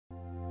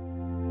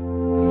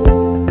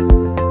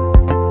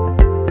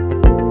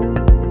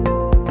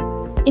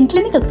In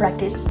clinical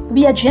practice,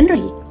 we are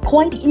generally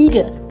quite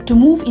eager to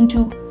move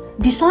into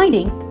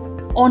deciding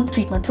on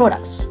treatment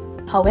products.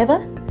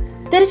 However,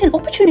 there is an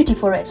opportunity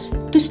for us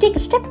to take a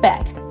step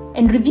back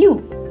and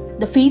review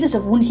the phases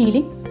of wound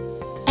healing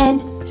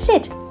and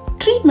set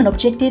treatment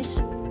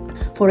objectives.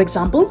 For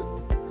example,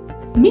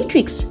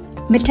 matrix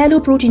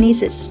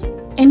metalloproteinases,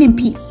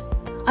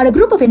 MMPs, are a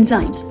group of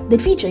enzymes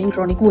that feature in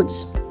chronic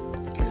wounds.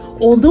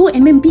 Although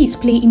MMPs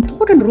play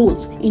important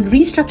roles in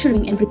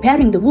restructuring and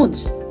repairing the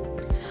wounds,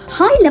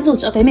 high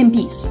levels of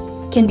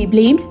MMPs can be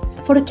blamed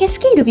for a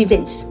cascade of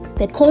events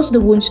that cause the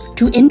wounds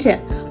to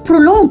enter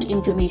prolonged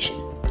inflammation.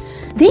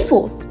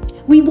 Therefore,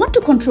 we want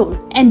to control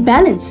and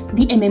balance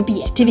the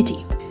MMP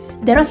activity.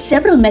 There are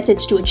several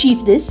methods to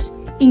achieve this,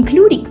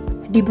 including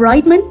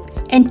debridement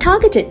and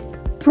targeted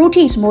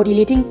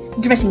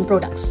protease-modulating dressing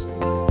products.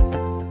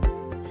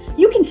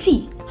 You can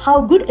see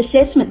how good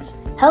assessments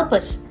help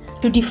us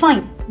to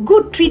define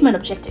good treatment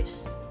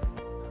objectives.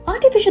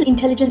 Artificial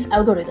intelligence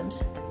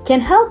algorithms can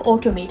help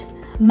automate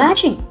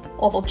matching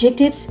of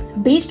objectives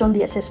based on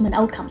the assessment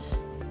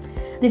outcomes.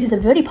 This is a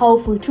very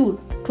powerful tool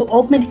to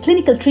augment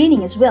clinical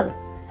training as well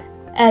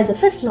as a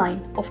first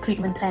line of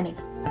treatment planning.